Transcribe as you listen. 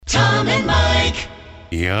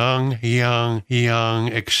Young,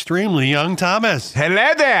 extremely young Thomas.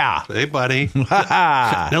 Hello there. Hey, buddy.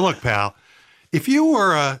 Now, look, pal, if you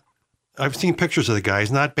were I've seen pictures of the guy.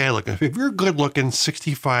 He's not bad looking. If you're a good-looking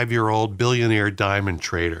 65-year-old billionaire diamond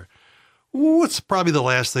trader, what's probably the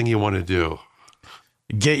last thing you want to do?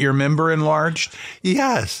 Get your member enlarged?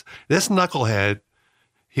 Yes. This knucklehead,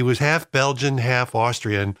 he was half Belgian, half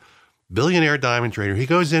Austrian, billionaire diamond trader. He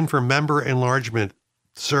goes in for member enlargement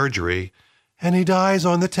surgery, and he dies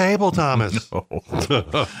on the table, Thomas. No.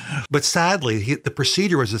 But sadly, the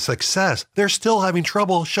procedure was a success. They're still having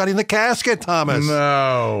trouble shutting the casket, Thomas.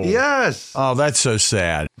 No. Yes. Oh, that's so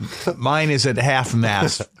sad. Mine is at half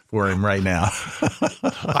mast for him right now.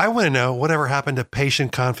 I want to know whatever happened to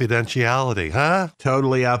patient confidentiality, huh?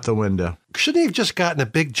 Totally out the window. Shouldn't he have just gotten a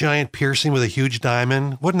big giant piercing with a huge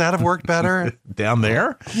diamond? Wouldn't that have worked better? Down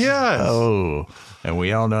there? Yes. Oh, and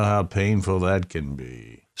we all know how painful that can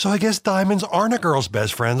be. So I guess diamonds aren't a girl's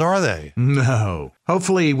best friends, are they? No.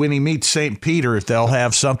 Hopefully when he meets St. Peter, they'll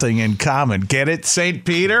have something in common. Get it, St.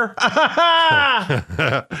 Peter?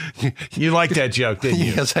 You liked that joke, didn't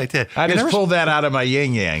you? Yes, I did. I just pulled that out of my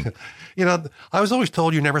yin-yang. You know, I was always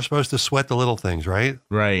told you're never supposed to sweat the little things, right?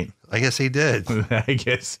 Right. I guess he did. I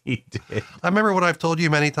guess he did. I remember what I've told you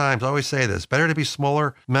many times. I always say this. Better to be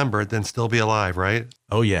smaller membered than still be alive, right?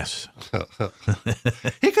 Oh, yes.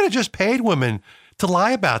 He could have just paid women to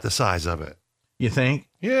lie about the size of it. You think?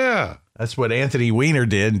 Yeah. That's what Anthony Weiner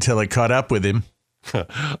did until it caught up with him.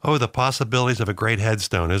 Oh, the possibilities of a great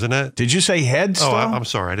headstone, isn't it? Did you say headstone? Oh, I'm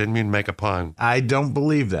sorry. I didn't mean to make a pun. I don't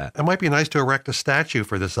believe that. It might be nice to erect a statue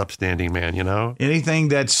for this upstanding man, you know? Anything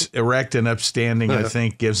that's erect and upstanding, I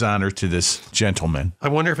think, gives honor to this gentleman. I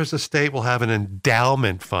wonder if his estate will have an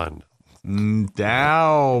endowment fund.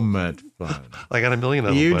 Endowment fund. I got 1 million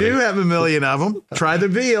of them. You buddy. do have 1 million of them. Try the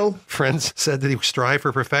veal. Friends said that he strived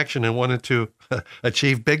for perfection and wanted to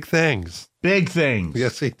achieve big things. Big things.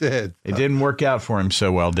 Yes, he did. It didn't work out for him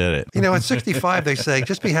so well, did it? You know, at 65, they say,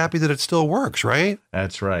 just be happy that it still works, right?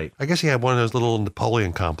 That's right. I guess he had one of those little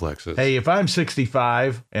Napoleon complexes. Hey, if I'm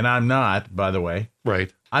 65, and I'm not, by the way,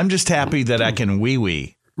 Right. I'm just happy that I can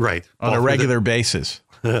wee-wee Right. on a regular basis.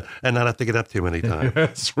 And not have to get up too many times.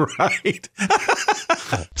 That's right.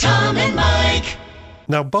 Tom and Mike.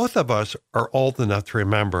 Now, both of us are old enough to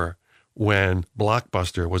remember when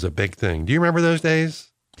Blockbuster was a big thing. Do you remember those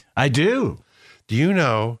days? I do. Do you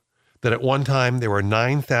know that at one time there were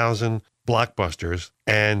 9,000 Blockbusters,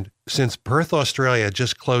 and since Perth, Australia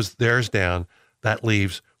just closed theirs down, that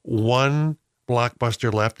leaves one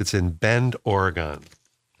Blockbuster left. It's in Bend, Oregon.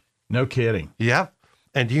 No kidding. Yep.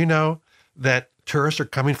 And do you know that tourists are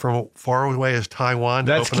coming from far away as Taiwan?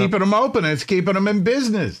 That's keeping them open. It's keeping them in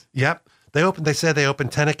business. Yep. They said they open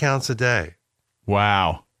 10 accounts a day.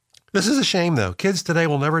 Wow. This is a shame, though. Kids today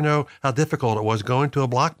will never know how difficult it was going to a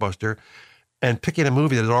Blockbuster and picking a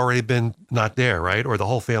movie that had already been not there, right? Or the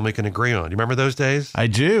whole family can agree on. Do you remember those days? I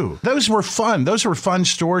do. Those were fun. Those were fun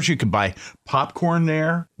stores. You could buy popcorn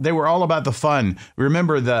there. They were all about the fun.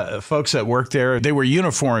 Remember the folks that worked there? They were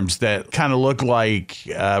uniforms that kind of looked like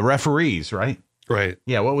referees, right? Right.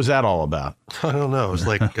 Yeah, what was that all about? I don't know. It was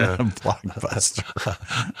like Blockbuster.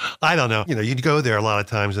 I don't know. You know, you'd go there a lot of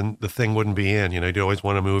times and the thing wouldn't be in. You know, you'd always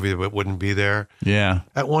want a movie but wouldn't be there. Yeah.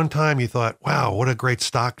 At one time, you thought, wow, what a great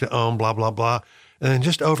stock to own, blah, blah, blah. And then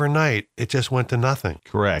just overnight, it just went to nothing.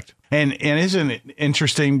 Correct. And isn't it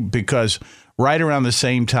interesting because right around the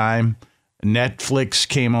same time, Netflix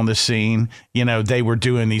came on the scene. You know, they were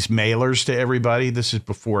doing these mailers to everybody. This is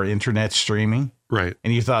before internet streaming. Right.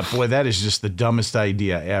 And you thought, boy, that is just the dumbest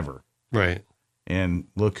idea ever. Right. And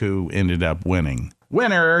look who ended up winning.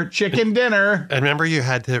 Winner, chicken dinner. And remember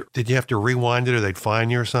did you have to rewind it or they'd fine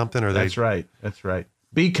you or something? Or That's right. That's right.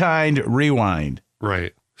 Be kind, rewind.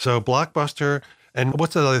 Right. So Blockbuster, and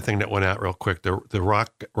what's the other thing that went out real quick? The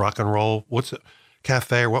rock and roll, what's it?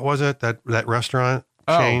 Cafe, or what was it? That restaurant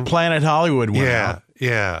chain? Oh, Planet Hollywood went out.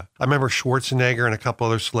 Yeah. I remember Schwarzenegger and a couple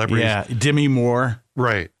other celebrities. Yeah, Demi Moore.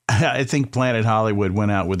 Right. I think Planet Hollywood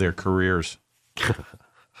went out with their careers.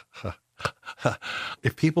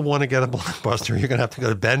 If people want to get a Blockbuster, you're going to have to go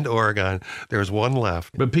to Bend, Oregon. There's one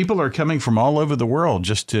left. But people are coming from all over the world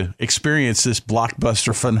just to experience this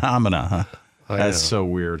Blockbuster phenomena, huh? That's so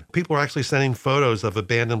weird. People are actually sending photos of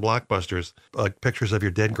abandoned Blockbusters, like pictures of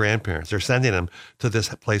your dead grandparents. They're sending them to this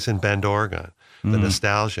place in Bend, Oregon, the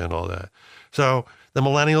nostalgia and all that. So the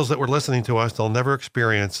millennials that were listening to us, they'll never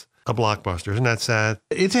experience a Blockbuster. Isn't that sad?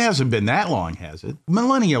 It hasn't been that long, has it?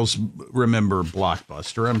 Millennials remember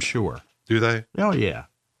Blockbuster, I'm sure. Do they? Oh, yeah.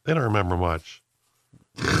 They don't remember much.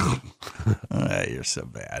 You're so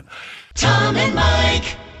bad. Tom and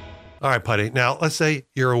Mike. All right, Putty. Now, let's say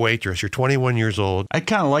you're a waitress. You're 21 years old. I'd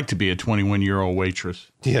kind of like to be a 21-year-old waitress.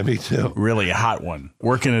 Yeah, me too. Really a hot one.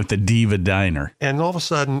 Working at the Diva Diner. And all of a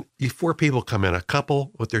sudden, four people come in, a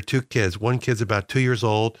couple with their two kids. One kid's about 2 years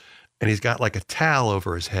old, and he's got like a towel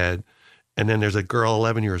over his head. And then there's a girl,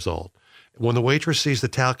 11 years old. When the waitress sees the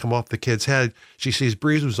towel come off the kid's head, she sees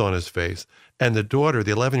bruises on his face. And the daughter,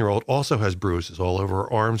 the 11-year-old, also has bruises all over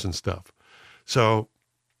her arms and stuff. So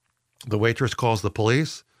the waitress calls the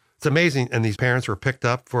police. It's amazing. And these parents were picked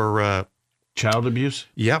up for... child abuse?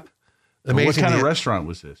 Yep. Amazing. What kind of restaurant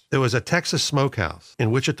was this? It was a Texas smokehouse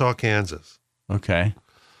in Wichita, Kansas. Okay.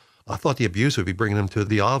 I thought the abuse would be bringing them to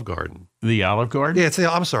the Olive Garden. The Olive Garden? Yeah, it's the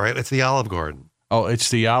Olive Garden. Oh, it's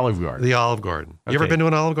the Olive Garden. The Olive Garden. You ever Okay. been to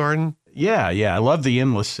an Olive Garden? Yeah. I love the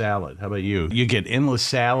endless salad. How about you? You get endless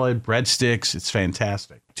salad, breadsticks. It's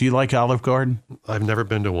fantastic. Do you like Olive Garden? I've never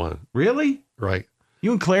been to one. Really? Right.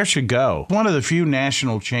 You and Claire should go. One of the few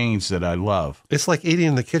national chains that I love. It's like eating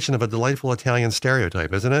in the kitchen of a delightful Italian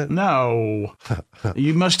stereotype, isn't it? No.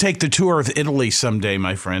 You must take the tour of Italy someday,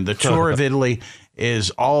 my friend. The tour of Italy is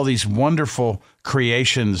all these wonderful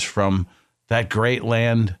creations from that great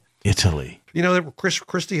land, Italy. You know,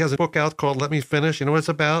 Christie has a book out called Let Me Finish. You know what it's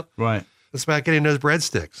about? Right. It's about getting those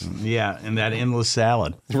breadsticks. Yeah, and that endless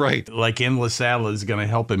salad. Right. Like endless salad is going to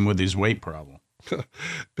help him with his weight problem.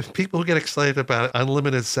 People who get excited about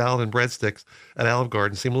unlimited salad and breadsticks at Olive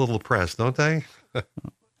Garden seem a little depressed, don't they?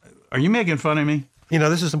 Are you making fun of me? You know,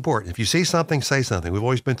 this is important. If you see something, say something. We've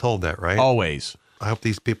always been told that, right? Always. I hope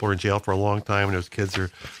these people are in jail for a long time and those kids are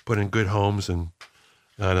put in good homes, and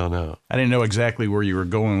I don't know. I didn't know exactly where you were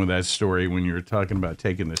going with that story when you were talking about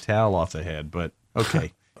taking the towel off the head, but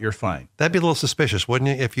okay, you're fine. That'd be a little suspicious, wouldn't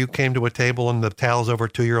it, if you came to a table and the towel's over a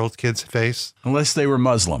 2-year-old kid's face? Unless they were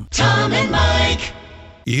Muslim. Tom and Mike.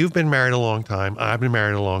 You've been married a long time. I've been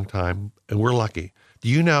married a long time, and we're lucky. Do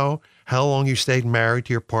you know how long you stayed married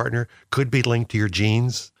to your partner could be linked to your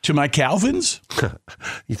genes? To my Calvins?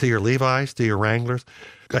 To your Levi's, to your Wranglers?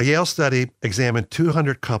 A Yale study examined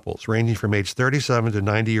 200 couples ranging from age 37 to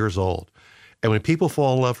 90 years old. And when people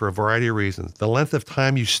fall in love for a variety of reasons, the length of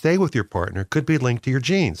time you stay with your partner could be linked to your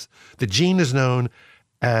genes. The gene is known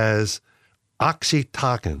as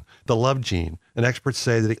oxytocin, the love gene. And experts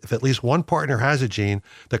say that if at least one partner has a gene,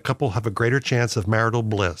 the couple have a greater chance of marital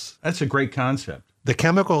bliss. That's a great concept. The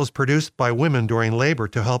chemical is produced by women during labor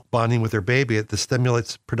to help bonding with their baby. It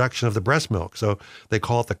stimulates production of the breast milk. So they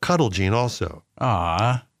call it the cuddle gene also.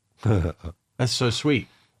 Ah, that's so sweet.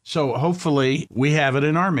 So hopefully we have it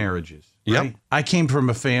in our marriages. Right? Yep. I came from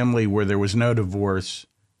a family where there was no divorce,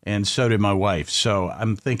 and so did my wife. So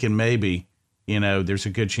I'm thinking maybe, there's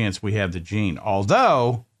a good chance we have the gene.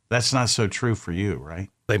 Although that's not so true for you, right?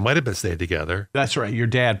 They might have been stayed together That's right. Your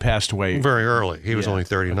dad passed away. very early. He was Yeah. only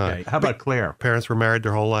 39. Okay. How about Claire? Parents were married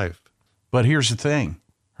their whole life. But here's the thing.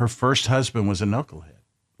 Her first husband was a knucklehead.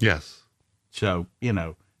 Yes. So,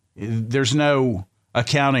 there's no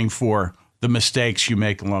accounting for the mistakes you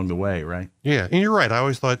make along the way, right? Yeah. And you're right. I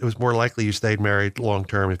always thought it was more likely you stayed married long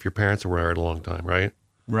term if your parents were married a long time, right?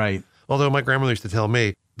 Right. Although my grandmother used to tell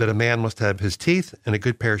me that a man must have his teeth and a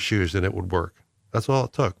good pair of shoes and it would work. That's all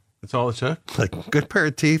it took. That's all it took. Like a good pair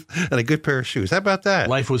of teeth and a good pair of shoes. How about that?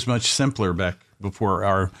 Life was much simpler back before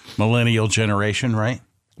our millennial generation, right?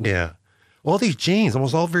 Yeah. All these genes,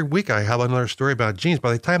 almost every week I have another story about genes.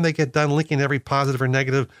 By the time they get done linking every positive or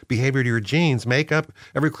negative behavior to your genes, makeup,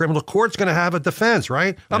 every criminal court's going to have a defense,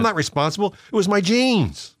 right? I'm not responsible. It was my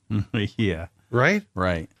genes, Yeah. right?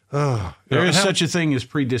 Right. Oh, There is such a thing as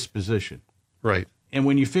predisposition. right. And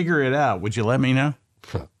when you figure it out, would you let me know?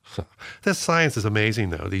 This science is amazing,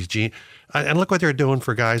 though. These genes, and look what they're doing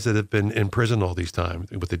for guys that have been in prison all these time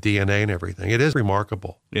with the DNA and everything. It is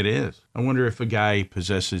remarkable. It is. I wonder if a guy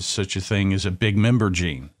possesses such a thing as a big member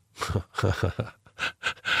gene.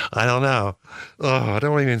 I don't know. Oh, I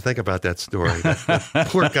don't even think about that story. That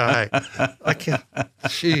poor guy. I can't.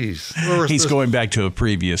 Jeez. He's going back to a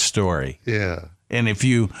previous story. Yeah. And if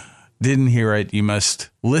you didn't hear it, you must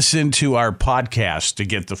listen to our podcast to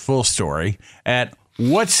get the full story at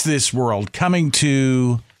What's This World Coming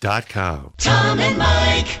to .com. Tom and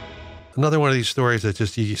Mike. Another one of these stories that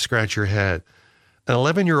just you scratch your head. An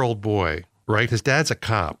 11-year-old boy, right? His dad's a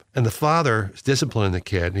cop, and the father is disciplining the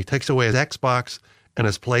kid, and he takes away his Xbox and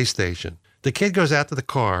his PlayStation. The kid goes out to the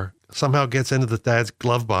car, somehow gets into the dad's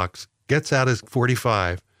glove box, gets out his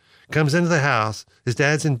 .45, comes into the house, his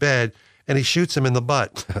dad's in bed, and he shoots him in the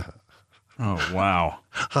butt. Oh, wow.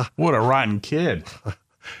 What a rotten kid.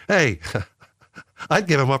 Hey, I'd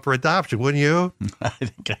give him up for adoption, wouldn't you? I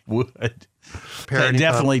think I would. Parenting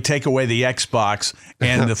Definitely take away the Xbox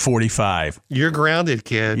and the 45. You're grounded,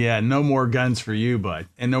 kid. Yeah, no more guns for you, bud.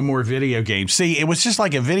 And no more video games. See, it was just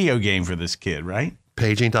like a video game for this kid, right?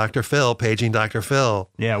 Paging Dr. Phil, paging Dr. Phil.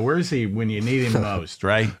 Yeah, where's he when you need him most,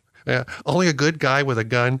 right? Yeah, only a good guy with a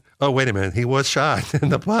gun. Oh, wait a minute. He was shot in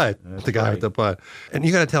the butt. That's the guy right. with the butt. And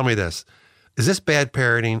you got to tell me this. Is this bad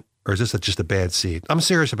parenting or is this just a bad seed? I'm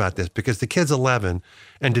serious about this because the kid's 11.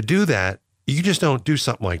 And to do that, you just don't do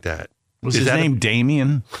something like that. Was Is his that name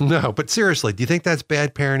Damien? No, but seriously, do you think that's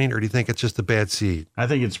bad parenting or do you think it's just a bad seed? I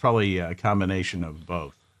think it's probably a combination of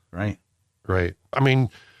both, right? Right. I mean,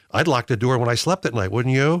 I'd lock the door when I slept at night,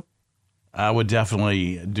 wouldn't you? I would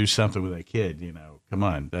definitely do something with that kid, you know. Come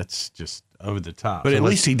on, that's just over the top. But at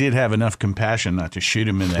least he did have enough compassion not to shoot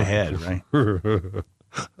him in the head, right?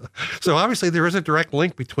 So obviously there is a direct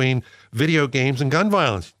link between video games and gun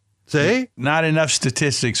violence. See? Not enough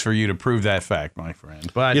statistics for you to prove that fact, my friend.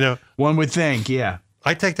 But You know- one would think, yeah.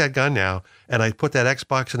 I take that gun now and I put that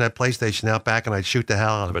Xbox and that PlayStation out back and I'd shoot the hell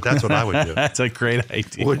out of it. That's what I would do. That's a great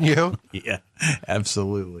idea. Wouldn't you? Yeah,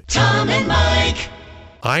 absolutely. Tom and Mike.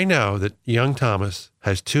 I know that young Thomas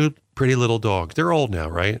has two pretty little dogs. They're old now,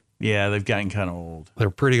 right? Yeah, they've gotten kind of old. They're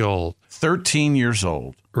pretty old. 13 years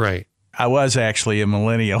old. Right. I was actually a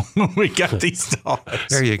millennial when we got these dogs.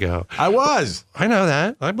 There you go. I was. I know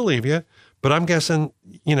that. I believe you. But I'm guessing,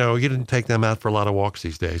 you didn't take them out for a lot of walks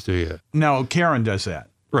these days, do you? No, Karen does that.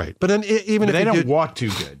 Right. But then even But if they you don't walk too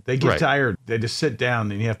good. They get Right. tired. They just sit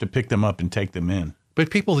down, and you have to pick them up and take them in. But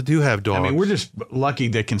people that do have dogs. I mean, we're just lucky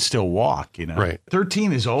they can still walk, you know. Right.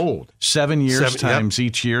 13 is old. 7 years Seven- yep. times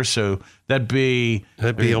each year, so that'd be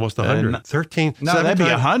almost 100. 13. No, seven that'd be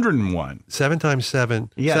times- 101. 7 times 7.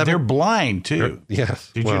 Yeah, seven, they're blind too.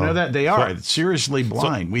 Yes. Did you know that they are seriously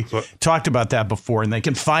blind? We talked about that before, and they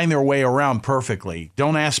can find their way around perfectly.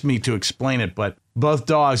 Don't ask me to explain it, but both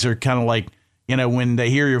dogs are kind of like, when they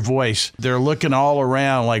hear your voice, they're looking all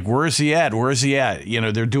around like, where's he at? Where's he at?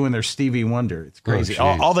 They're doing their Stevie Wonder. It's crazy.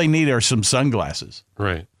 Oh, geez. All they need are some sunglasses.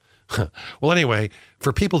 Right. Well, anyway,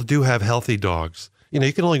 for people who do have healthy dogs,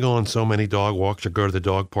 you can only go on so many dog walks or go to the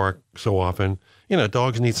dog park so often.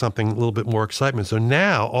 Dogs need something a little bit more excitement. So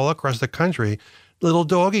now, all across the country, little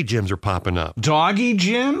doggy gyms are popping up. Doggy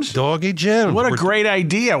gyms? Doggy gyms. What a great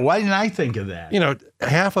idea. Why didn't I think of that?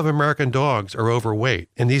 Half of American dogs are overweight.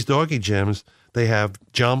 In these doggy gyms, they have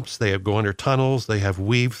jumps, they have go under tunnels, they have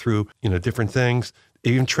weave through, different things,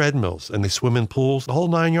 even treadmills, and they swim in pools, the whole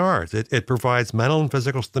 9 yards. It provides mental and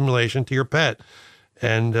physical stimulation to your pet.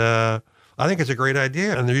 And I think it's a great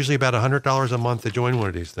idea. And they're usually about $100 a month to join one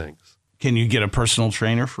of these things. Can you get a personal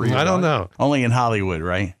trainer for your I don't dog? know. Only in Hollywood,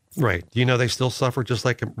 right? Right. Do you know they still suffer just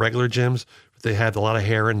like regular gyms? They have a lot of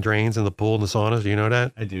hair and drains in the pool and the saunas. Do you know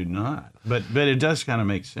that? I do not. But it does kind of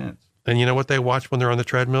make sense. And you know what they watch when they're on the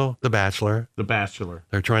treadmill? The Bachelor. The Bachelor.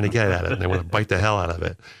 They're trying to get at it, and they want to bite the hell out of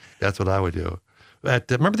it. That's what I would do. But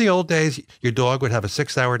remember the old days? Your dog would have a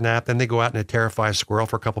 6-hour nap, then they go out and they terrify a squirrel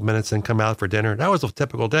for a couple minutes, and come out for dinner. That was a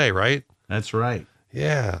typical day, right? That's right.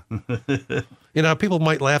 Yeah. People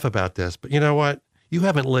might laugh about this, but you know what? You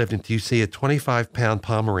haven't lived until you see a 25-pound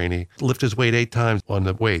Pomeranian lift his weight 8 times on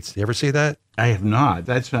the weights. You ever see that? I have not.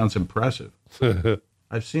 That sounds impressive.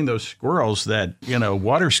 I've seen those squirrels that,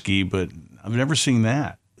 water ski, but I've never seen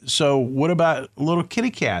that. So what about little kitty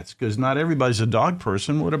cats? Because not everybody's a dog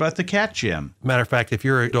person. What about the cat gym? Matter of fact, if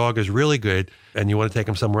your dog is really good and you want to take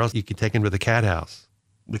him somewhere else, you can take him to the cat house.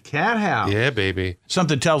 The cat house? Yeah, baby.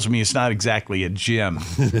 Something tells me it's not exactly a gym.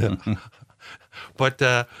 But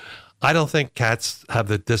I don't think cats have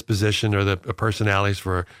the disposition or the personalities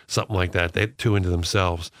for something like that. They're too into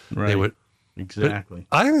themselves. Right. They would. Exactly.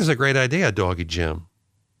 I think this is a great idea, a doggy gym.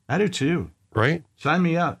 I do too. Right? Sign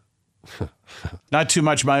me up. Not too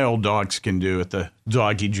much my old dogs can do at the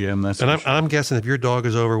doggy gym. That's And for sure. I'm guessing if your dog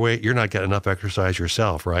is overweight, you're not getting enough exercise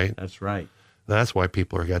yourself, right? That's right. That's why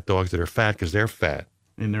people are got dogs that are fat, because they're fat.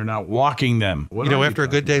 And they're not walking them. What are After a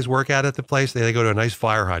good day's workout at the place, they go to a nice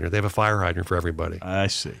fire hydrant. They have a fire hydrant for everybody. I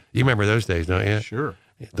see. You remember those days, don't you? Sure.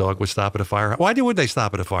 Dog would stop at a fire hydrant. Why would they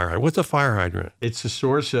stop at a fire hydrant? What's a fire hydrant? It's a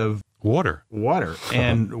source of Water. water.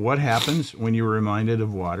 And what happens when you're reminded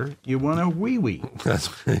of water? You want to wee-wee. That's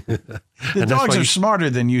The that's dogs why are you- smarter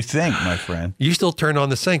than you think, my friend. You still turn on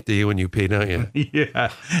the sink, do you, when you pee, don't you? Yeah.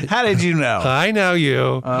 How did you know? I know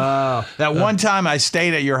you. That one time I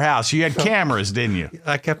stayed at your house, you had cameras, didn't you?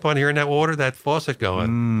 I kept on hearing that water, that faucet going.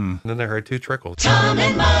 And then I heard 2 trickles. Tom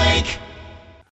and Mike.